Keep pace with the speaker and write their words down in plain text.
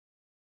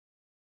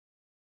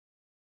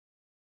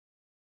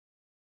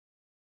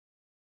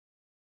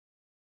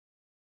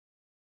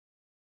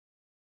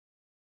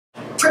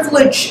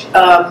privilege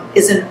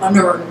is an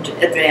unearned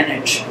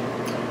advantage,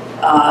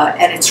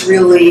 and it's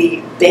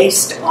really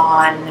based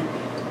on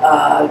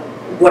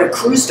what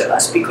accrues to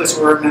us because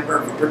we're a member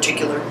of a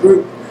particular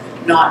group,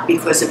 not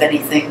because of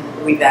anything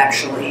we've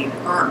actually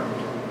earned.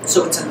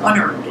 So it's an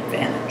unearned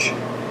advantage.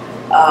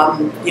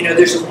 You know,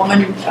 there's a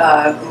woman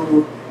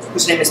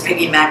whose name is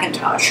Peggy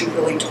McIntosh who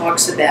really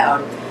talks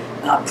about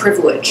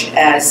privilege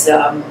as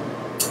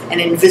an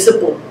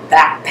invisible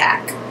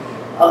backpack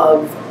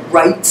of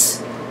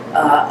rights,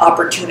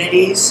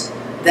 opportunities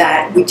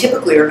that we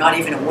typically are not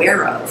even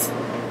aware of.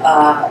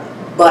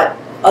 But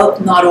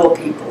not all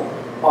people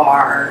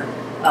are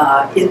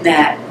in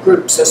that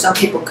group. So some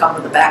people come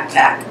with a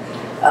backpack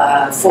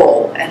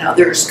full, and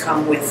others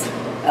come with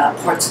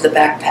parts of the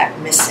backpack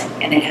missing,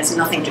 and it has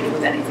nothing to do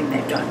with anything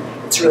they've done.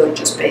 It's really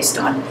just based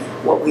on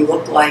what we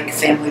look like,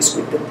 families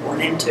we've been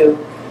born into,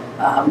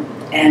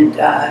 and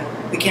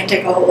we can't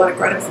take a whole lot of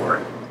credit for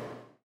it.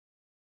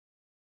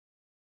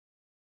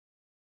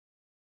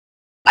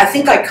 I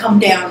think I come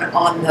down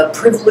on the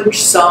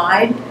privileged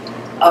side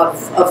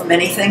of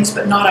many things,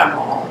 but not on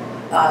all.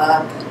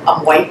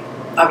 I'm white,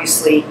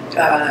 obviously,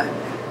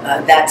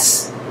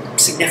 that's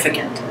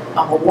significant.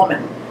 I'm a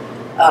woman,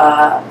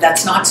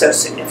 that's not so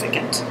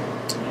significant.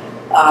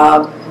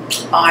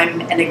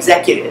 I'm an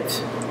executive,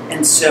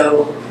 and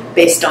so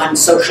based on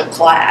social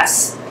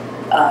class,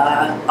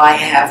 I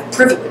have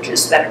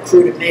privileges that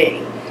accrue to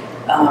me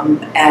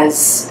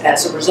as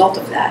a result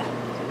of that.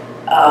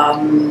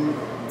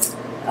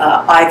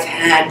 I've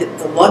had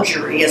the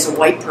luxury as a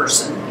white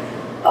person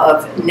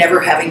of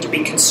never having to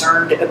be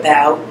concerned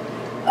about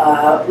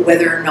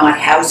whether or not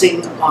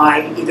housing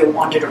I either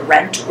wanted to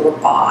rent or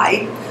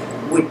buy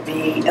would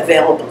be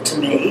available to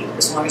me.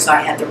 As long as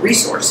I had the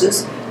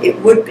resources, it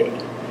would be.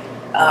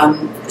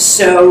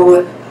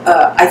 So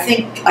I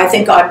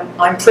think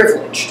I'm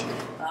privileged.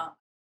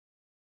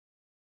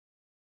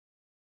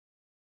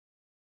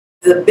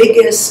 The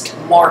biggest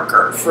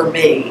marker for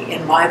me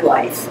in my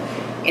life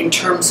in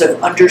terms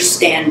of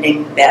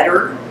understanding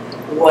better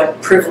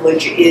what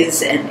privilege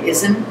is and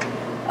isn't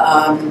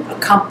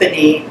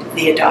accompanied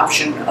the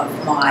adoption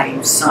of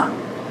my son.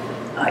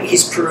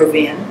 He's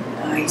Peruvian.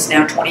 He's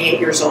now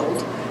 28 years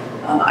old.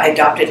 I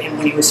adopted him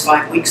when he was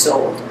 5 weeks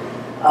old.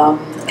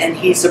 And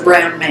he's a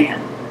brown man.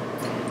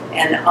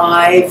 And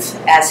I've,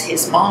 as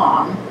his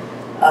mom,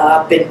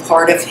 been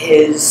part of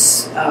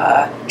his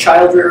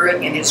child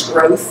rearing and his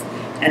growth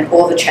and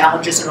all the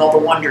challenges and all the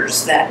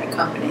wonders that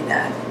accompany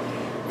that.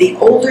 The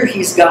older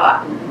he's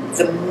gotten,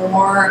 the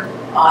more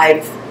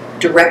I've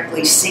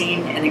directly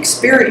seen and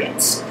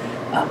experienced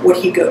what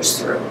he goes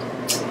through.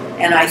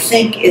 And I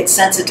think it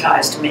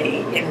sensitized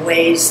me in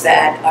ways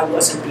that I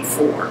wasn't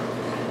before.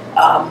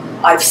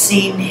 I've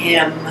seen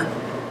him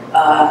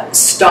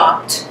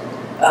stopped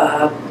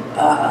by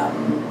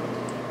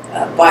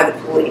the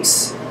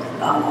police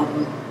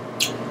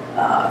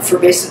for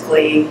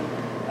basically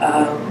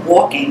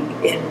walking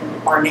in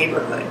our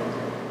neighborhood.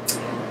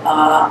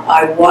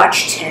 I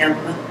watched him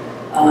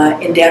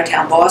in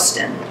downtown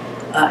Boston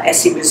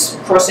as he was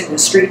crossing the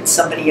street.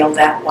 Somebody yelled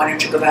out, "Why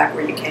don't you go back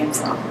where you came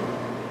from?"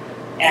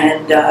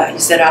 And he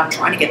said, "I'm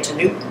trying to get to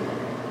Newton."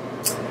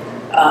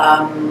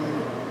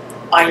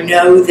 I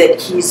know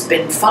that he's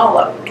been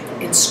followed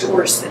in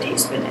stores that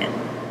he's been in.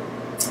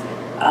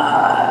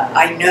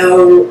 I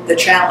know the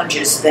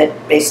challenges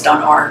that, based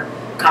on our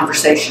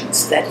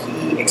conversations, that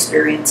he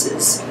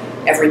experiences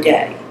every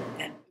day.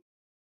 And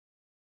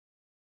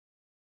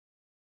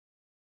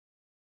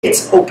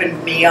it's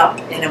opened me up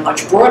in a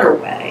much broader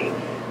way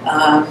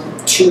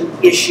to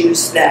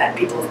issues that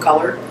people of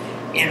color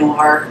in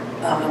our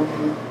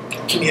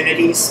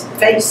communities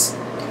face.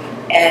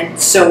 And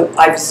so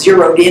I've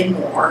zeroed in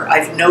more,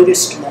 I've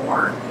noticed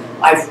more,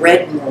 I've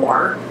read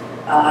more,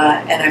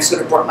 and I've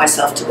sort of brought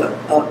myself to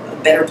a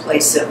better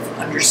place of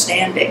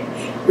understanding,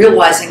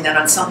 realizing that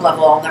on some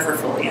level I'll never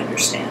fully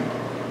understand,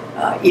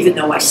 even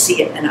though I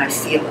see it and I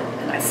feel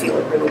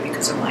it really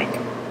because of Mike.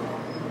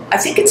 I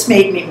think it's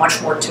made me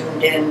much more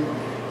tuned in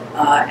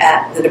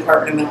at the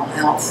Department of Mental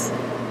Health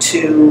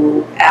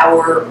to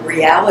our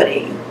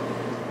reality,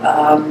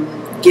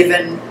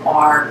 given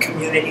our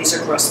communities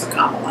across the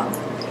Commonwealth,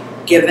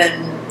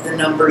 given the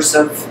numbers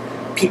of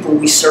people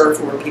we serve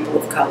who are people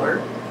of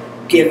color,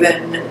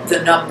 given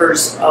the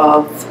numbers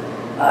of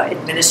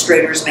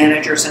administrators,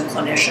 managers, and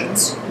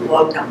clinicians,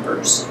 low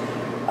numbers.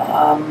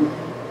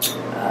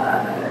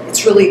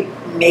 It's really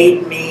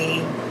made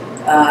me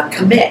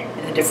commit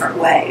in a different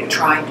way to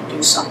trying to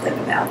do something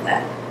about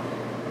that.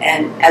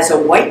 And as a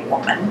white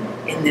woman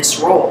in this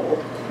role,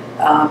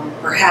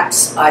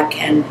 perhaps I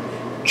can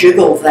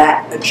jiggle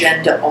that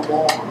agenda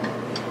along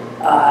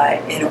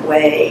in a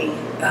way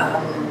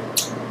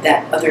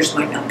that others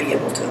might not be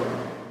able to.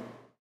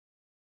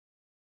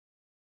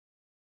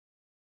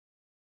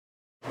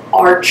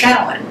 Our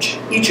challenge,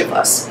 each of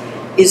us,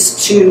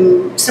 is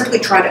to simply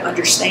try to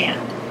understand.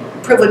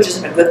 Privilege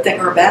isn't a good thing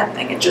or a bad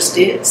thing, it just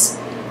is.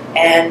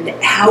 And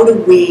how do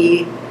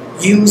we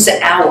use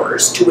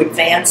ours to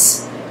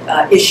advance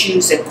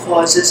issues and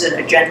causes and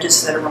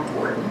agendas that are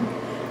important,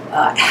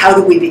 How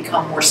do we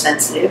become more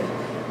sensitive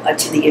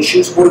to the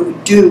issues? What do we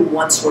do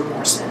once we're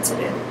more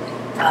sensitive?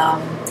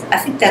 I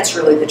think that's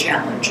really the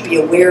challenge. Be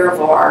aware of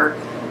our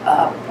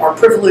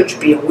privilege,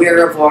 be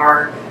aware of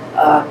our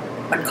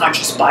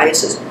unconscious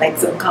biases, make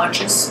them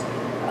conscious,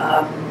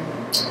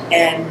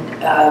 and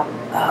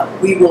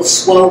we will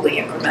slowly,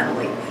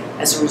 incrementally,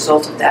 as a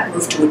result of that,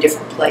 move to a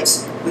different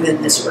place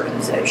within this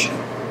organization.